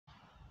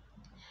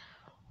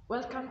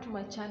Welcome to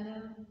my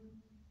channel.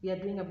 We are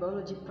doing a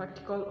biology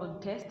practical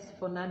on tests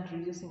for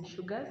non-reducing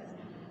sugars.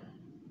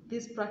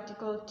 This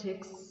practical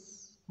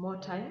takes more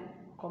time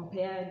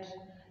compared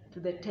to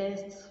the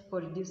tests for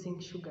reducing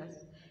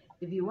sugars.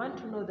 If you want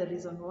to know the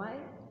reason why,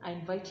 I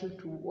invite you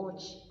to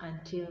watch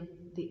until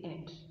the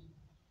end.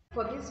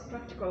 For this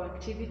practical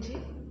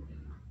activity,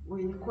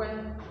 we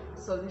require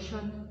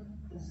solution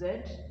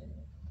Z.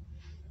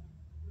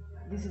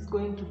 This is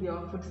going to be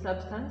our food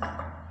substance.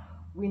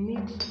 We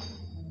need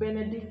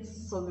Benedict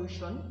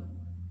solution.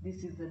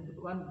 This is the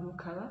one blue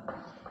color.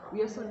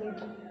 We also need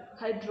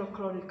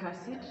hydrochloric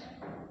acid,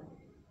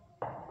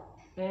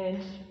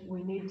 and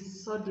we need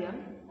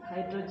sodium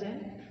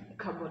hydrogen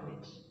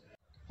carbonate.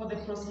 For the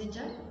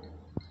procedure,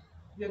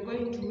 we are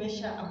going to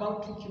measure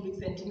about 2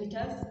 cubic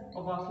centimeters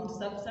of our food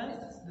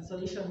substance, the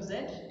solution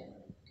Z,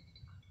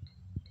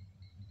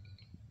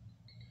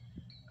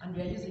 and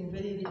we are using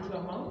very little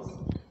amounts.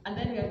 And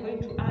then we are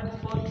going to add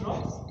 4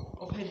 drops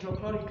of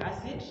hydrochloric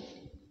acid,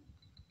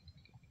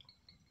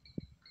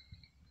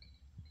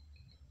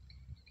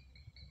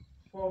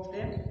 four of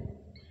them,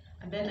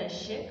 and then I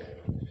shake,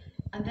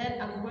 and then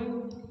I'm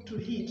going to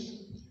heat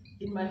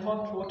in my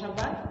hot water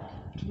bath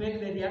to make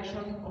the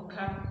reaction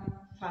occur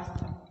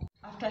faster.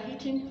 After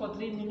heating for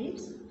 3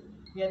 minutes,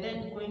 we are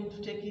then going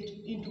to take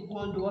it into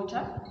cold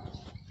water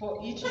for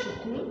it to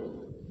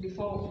cool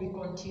before we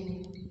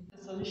continue.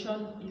 The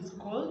solution is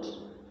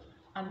cold.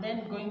 I'm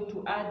then going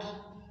to add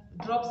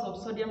drops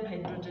of sodium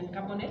hydrogen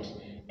carbonate,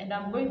 and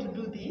I'm going to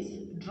do this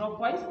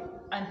dropwise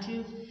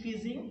until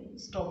fizzing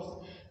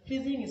stops.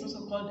 Fizzing is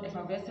also called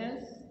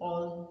effervescence,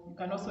 or you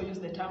can also use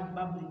the term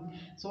bubbling.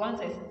 So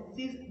once I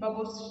see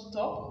bubbles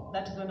stop,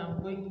 that is when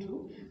I'm going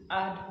to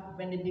add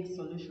Benedict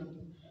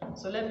solution.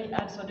 So let me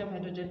add sodium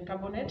hydrogen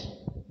carbonate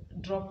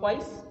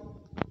dropwise.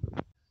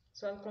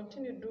 So I'll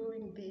continue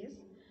doing this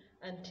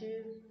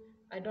until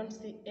I don't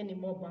see any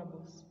more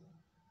bubbles,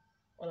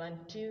 or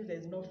until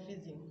there's no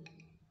fizzing.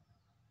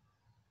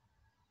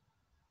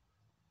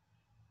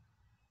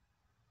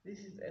 This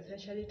is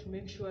essentially to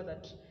make sure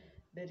that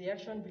the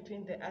reaction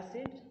between the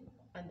acid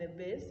and the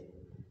base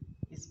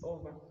is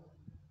over.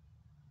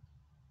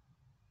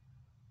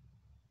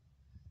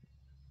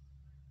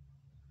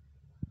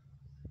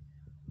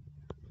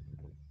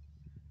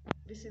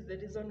 This is the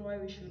reason why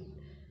we should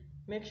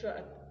make sure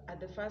at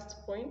the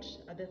first point,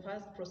 at the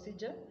first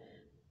procedure,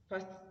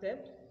 first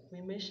step, we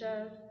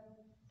measure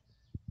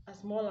a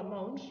small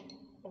amount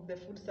of the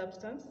food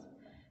substance,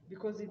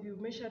 because if you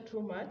measure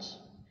too much,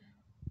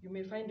 you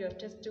may find your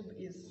test tube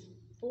is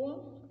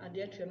full and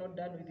yet you're not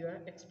done with your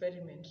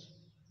experiment.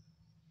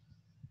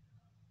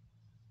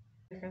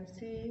 You can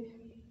see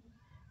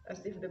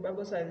as if the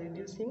bubbles are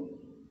reducing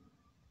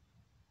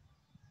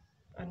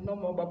and no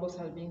more bubbles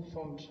are being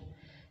formed.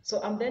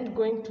 So I'm then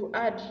going to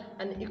add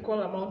an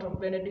equal amount of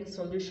Benedict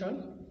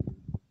solution.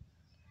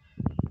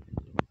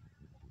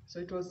 So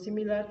it was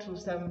similar to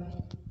some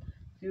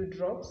few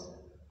drops.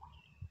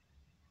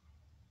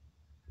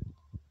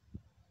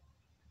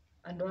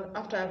 And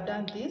after I've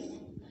done this,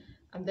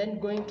 I'm then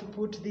going to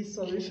put this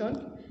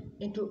solution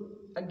into,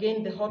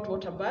 again, the hot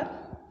water bath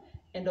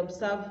and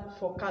observe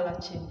for color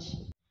change.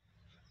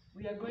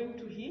 We are going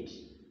to heat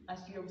as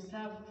we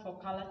observe for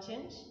color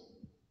change.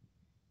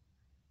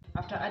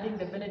 After adding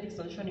the Benedict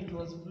solution, it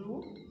was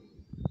blue.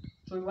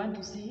 So we want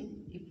to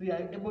see if we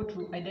are able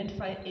to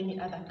identify any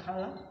other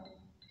color.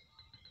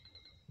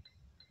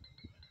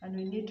 And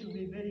we need to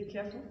be very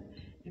careful.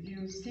 If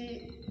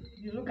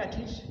you look at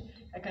it,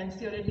 I can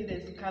see already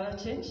there's a color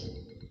change.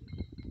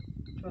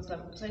 It was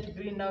slight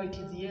green, now it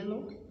is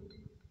yellow.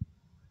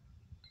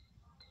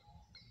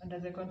 And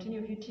as I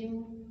continue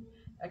heating,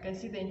 I can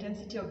see the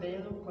intensity of the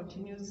yellow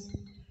continues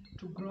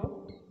to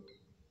grow.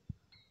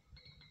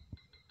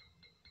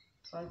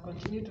 So I'll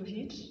continue to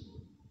heat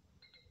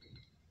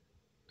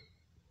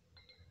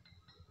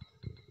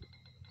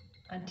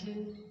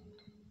until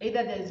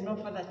either there is no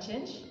further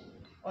change,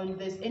 or if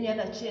there's any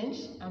other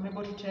change, I'm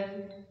able to tell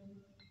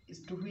as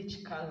to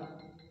which color.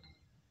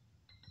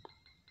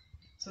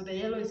 So the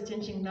yellow is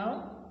changing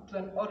now to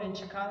an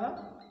orange color.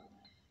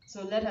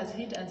 So let us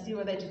heat and see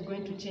whether it is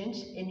going to change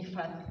any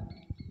further.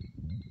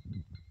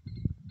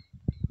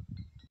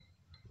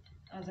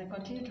 As I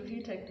continue to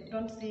heat, I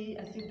don't see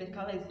as if the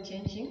color is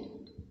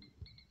changing.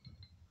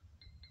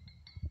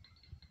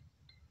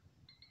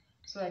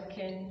 So I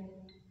can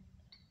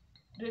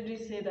really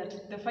say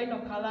that the final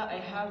color I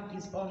have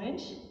is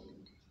orange.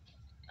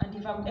 And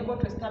if I'm able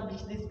to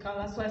establish this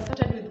color, so I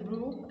started with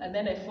blue and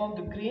then I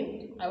formed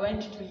green, I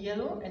went to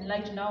yellow, and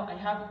right now I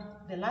have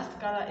the last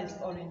color is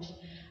orange.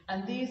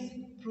 And this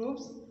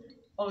proves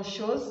or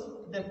shows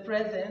the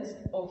presence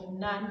of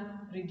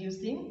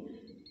non-reducing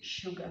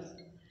sugars.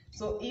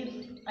 So if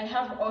I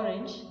have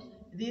orange,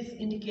 this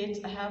indicates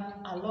I have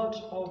a lot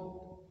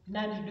of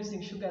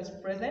non-reducing sugars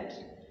present.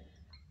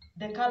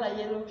 The color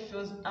yellow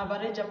shows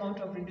average amount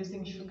of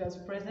reducing sugars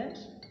present,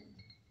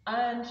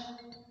 and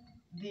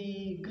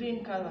the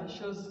green color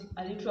shows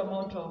a little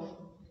amount of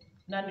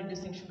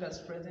non-reducing sugars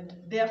present.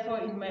 Therefore,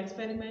 in my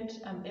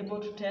experiment, I'm able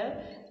to tell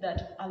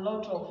that a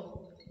lot of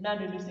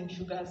non-reducing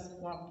sugars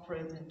were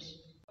present.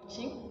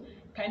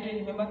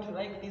 Kindly remember to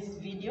like this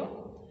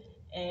video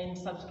and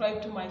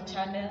subscribe to my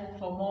channel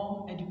for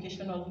more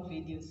educational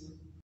videos.